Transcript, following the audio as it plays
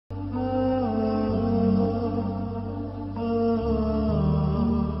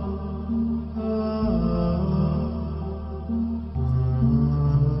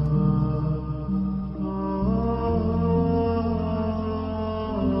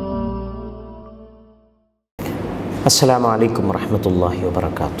السلام عليكم ورحمة الله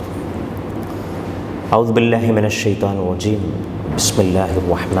وبركاته. أعوذ بالله من الشيطان الرجيم. بسم الله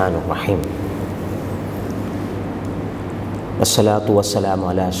الرحمن الرحيم. والصلاة والسلام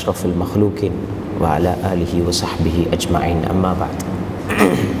على أشرف المخلوقين وعلى آله وصحبه أجمعين. أما بعد.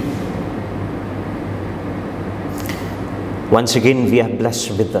 Once again, we are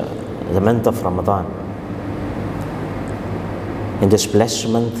blessed with the month of Ramadan. In this blessed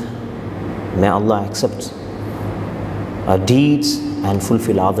month, may Allah accept our deeds and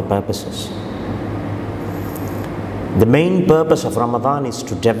fulfill all the purposes. The main purpose of Ramadan is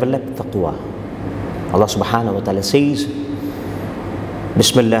to develop taqwa. Allah subhanahu wa ta'ala says,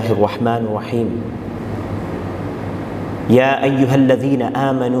 Bismillahir Rahmanir Rahim. Ya ayyuhalladhina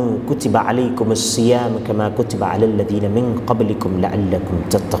amanu kutiba alaykum as-siyam kama kutiba alal ladhina min qablikum la'allakum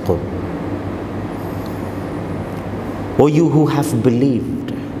tattaqun. O you who have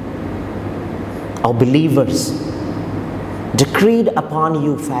believed, or believers, decreed upon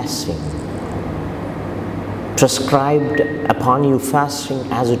you fasting, prescribed upon you fasting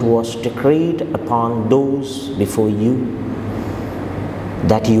as it was decreed upon those before you,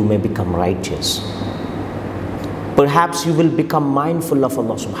 that you may become righteous. Perhaps you will become mindful of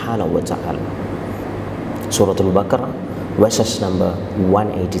Allah subhanahu wa ta'ala. Surah Al-Baqarah, verses number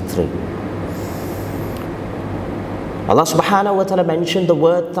 183. Allah subhanahu wa ta'ala mentioned the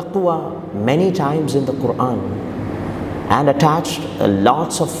word taqwa many times in the Quran and attached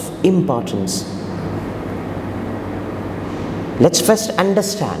lots of importance. Let's first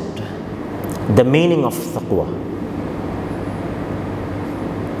understand the meaning of taqwa.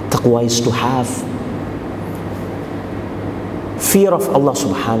 Taqwa is to have fear of Allah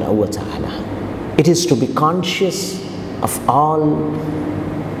subhanahu wa ta'ala. It is to be conscious of all.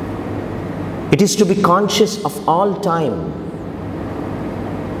 It is to be conscious of all time.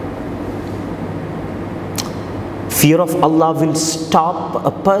 Fear of Allah will stop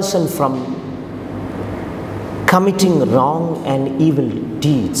a person from committing wrong and evil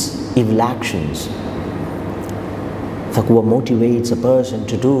deeds, evil actions. Taqwa motivates a person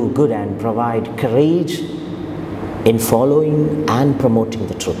to do good and provide courage in following and promoting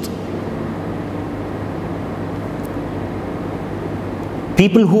the truth.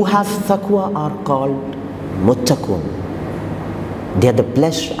 People who have taqwa are called muttaqun. They are the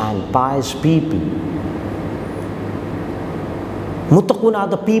blessed and pious people. Muttaqun are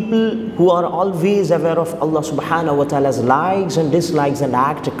the people who are always aware of Allah subhanahu wa ta'ala's likes and dislikes and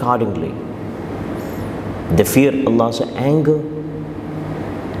act accordingly. They fear Allah's anger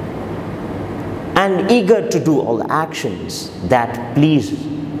and eager to do all the actions that please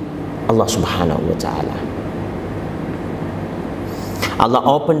Allah subhanahu wa ta'ala. Allah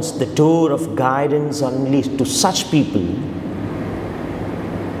opens the door of guidance only to such people.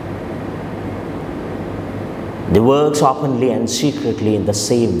 They work openly and secretly in the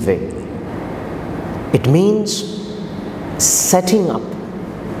same way. It means setting up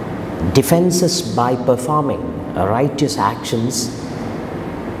defenses by performing righteous actions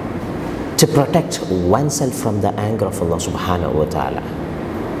to protect oneself from the anger of Allah subhanahu wa ta'ala.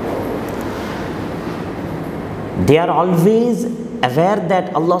 They are always aware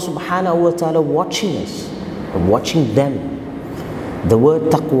that Allah subhanahu wa ta'ala watching us, watching them. The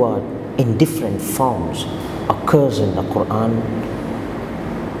word taqwa in different forms occurs in the Quran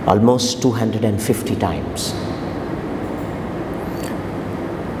almost 250 times.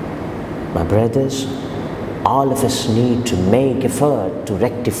 My brothers, all of us need to make effort to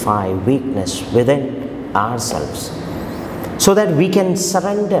rectify weakness within ourselves so that we can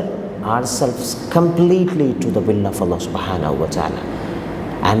surrender ourselves completely to the will of Allah subhanahu wa ta'ala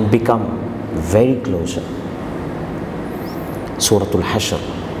and become very closer. Surah Al-Hashr,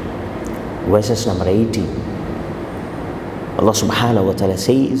 verses number 18. Allah subhanahu wa ta'ala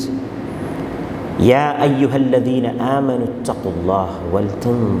says, Ya ayyuhalladhina amanu attaqullah wal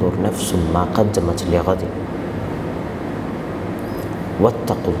tanzur nafsum ma qaddamat lighadin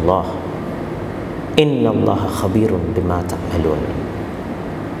wattaqullah inna Allaha khabirun bima ta'malun.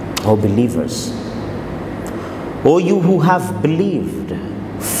 O believers, O you who have believed,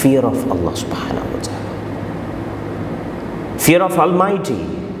 fear of Allah subhanahu wa ta'ala, fear of Almighty,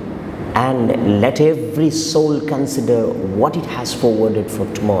 and let every soul consider what it has forwarded for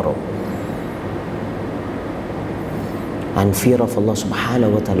tomorrow. And fear of Allah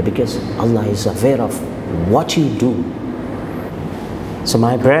subhanahu wa ta'ala, because Allah is aware of what you do. So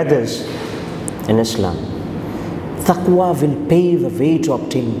my brothers in Islam, taqwa will pave a way to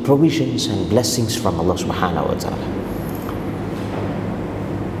obtain provisions and blessings from Allah subhanahu wa ta'ala.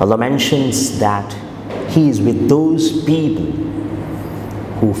 Allah mentions that He is with those people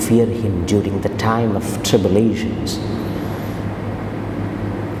who fear Him during the time of tribulations,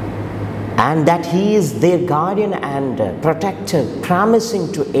 and that He is their guardian and protector,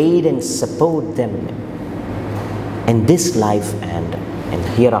 promising to aid and support them in this life and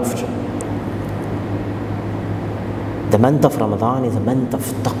hereafter. The month of Ramadan is a month of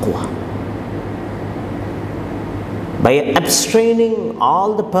Taqwa. By abstraining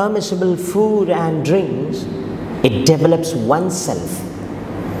all the permissible food and drinks, it develops oneself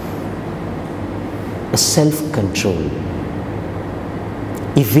a self-control.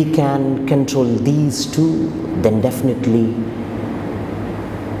 If we can control these two, then definitely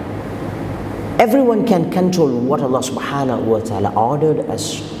everyone can control what Allah subhanahu wa ta'ala ordered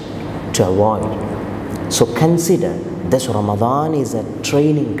us to avoid. So consider this Ramadan is a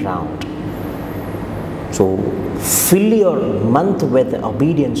training ground. So fill your month with the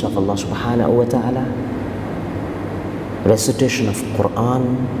obedience of Allah subhanahu wa ta'ala, recitation of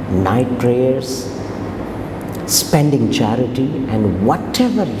Quran, night prayers, spending charity, and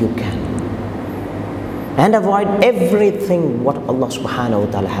whatever you can. And avoid everything what Allah subhanahu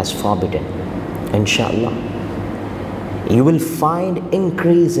wa ta'ala has forbidden. Inshallah, you will find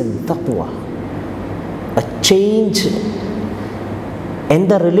increase in taqwa, a change in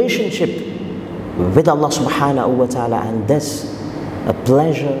the relationship with Allah subhanahu wa ta'ala, and this a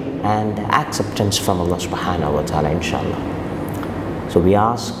pleasure and acceptance from Allah subhanahu wa ta'ala, inshallah. So we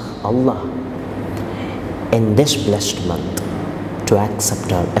ask Allah in this blessed month to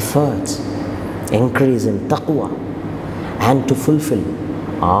accept our efforts, increase in taqwa, and to fulfill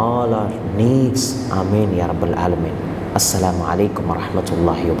all our needs. Ameen Ya Rabbal Alameen. Assalamu alaikum wa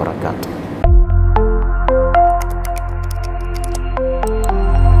rahmatullahi wa barakatuh.